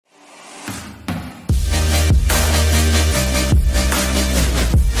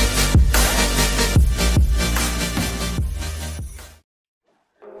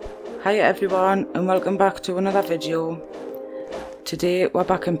Hi everyone and welcome back to another video. Today we're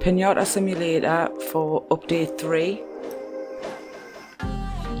back in Pinata Simulator for update 3.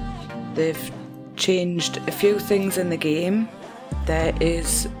 They've changed a few things in the game. There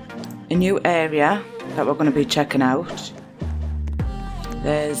is a new area that we're going to be checking out.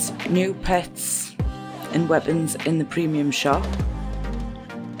 There's new pets and weapons in the premium shop.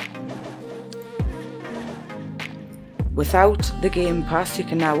 Without the game pass, you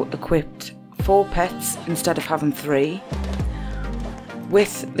can now equip 4 pets instead of having 3.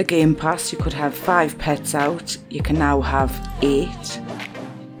 With the game pass, you could have 5 pets out. You can now have 8.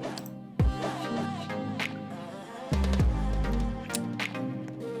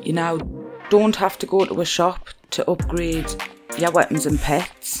 You now don't have to go to a shop to upgrade your weapons and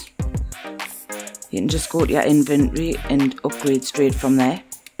pets. You can just go to your inventory and upgrade straight from there.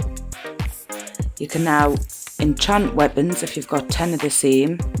 You can now enchant weapons if you've got 10 of the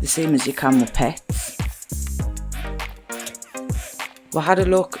same as you can with pets. We had a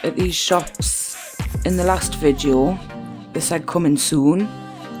look at these shops in the last video. They said coming soon.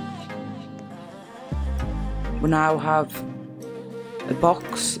 We now have a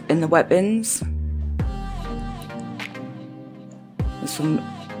box in the weapons. There's some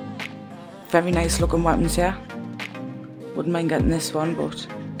very nice looking weapons here. Wouldn't mind getting this one, but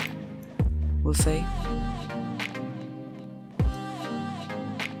we'll see.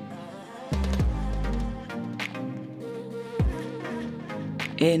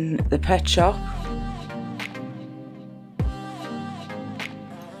 In the pet shop,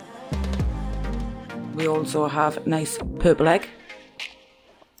 we also have a nice purple egg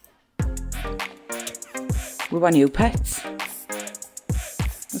with our new pets.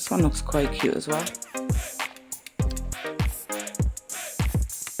 This one looks quite cute as well.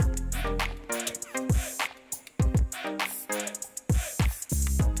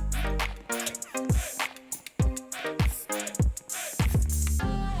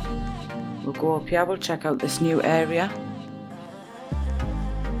 We'll go up here, we'll check out this new area.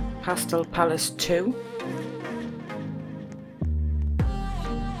 Pastel Palace 2.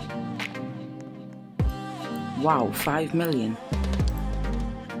 Wow, 5 million.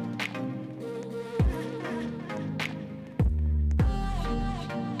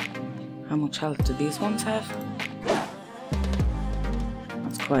 How much health do these ones have?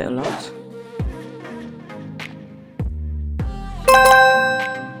 That's quite a lot.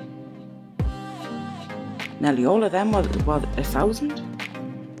 Nearly all of them were 1,000.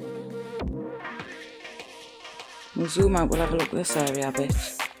 We'll zoom out, we'll have a look at this area a bit.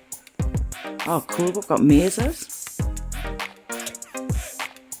 Oh cool, we've got mazes.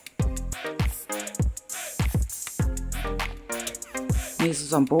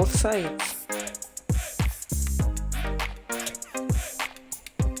 Mazes on both sides.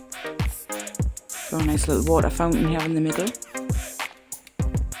 Got a nice little water fountain here in the middle.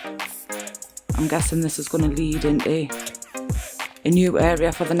 I'm guessing this is going to lead into a new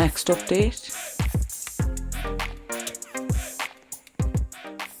area for the next update.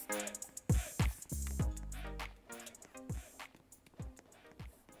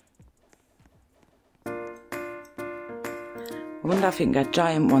 I wonder if you can get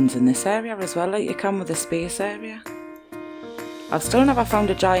giant ones in this area as well, like you can with the space area. I've still never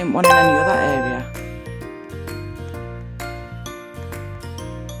found a giant one in any other area.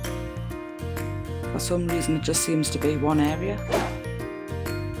 For some reason it just seems to be one area.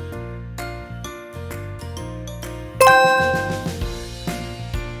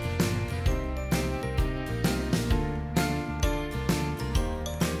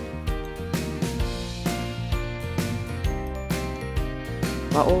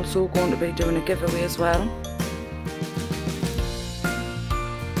 We're also going to be doing a giveaway as well.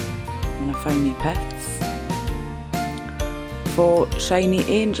 I'm going to find me pets for shiny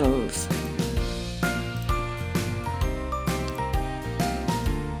angels.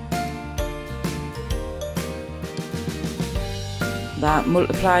 That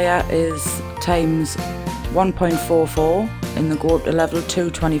multiplier is times 1.44 and they go up to level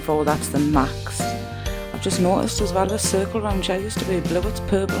 224, that's the max. I've just noticed as well the circle around here used to be blue, it's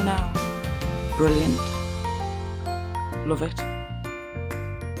purple now. Brilliant. Love it.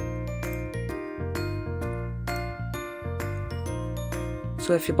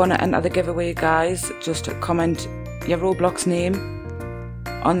 So if you want to enter the giveaway guys, just comment your Roblox name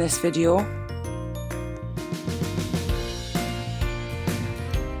on this video.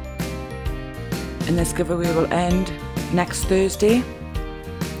 And this giveaway will end next Thursday.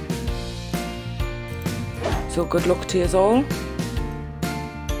 So good luck to you all.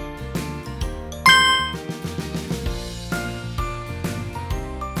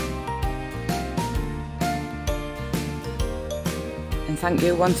 And thank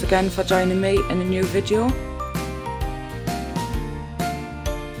you once again for joining me in a new video.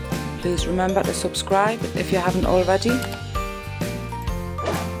 Please remember to subscribe if you haven't already.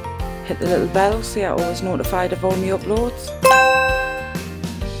 Hit the little bell so you're always notified of all my uploads.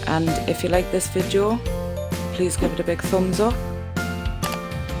 And if you like this video, please give it a big thumbs up.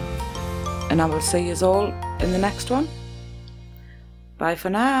 And I will see you all in the next one. Bye for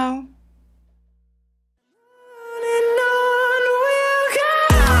now.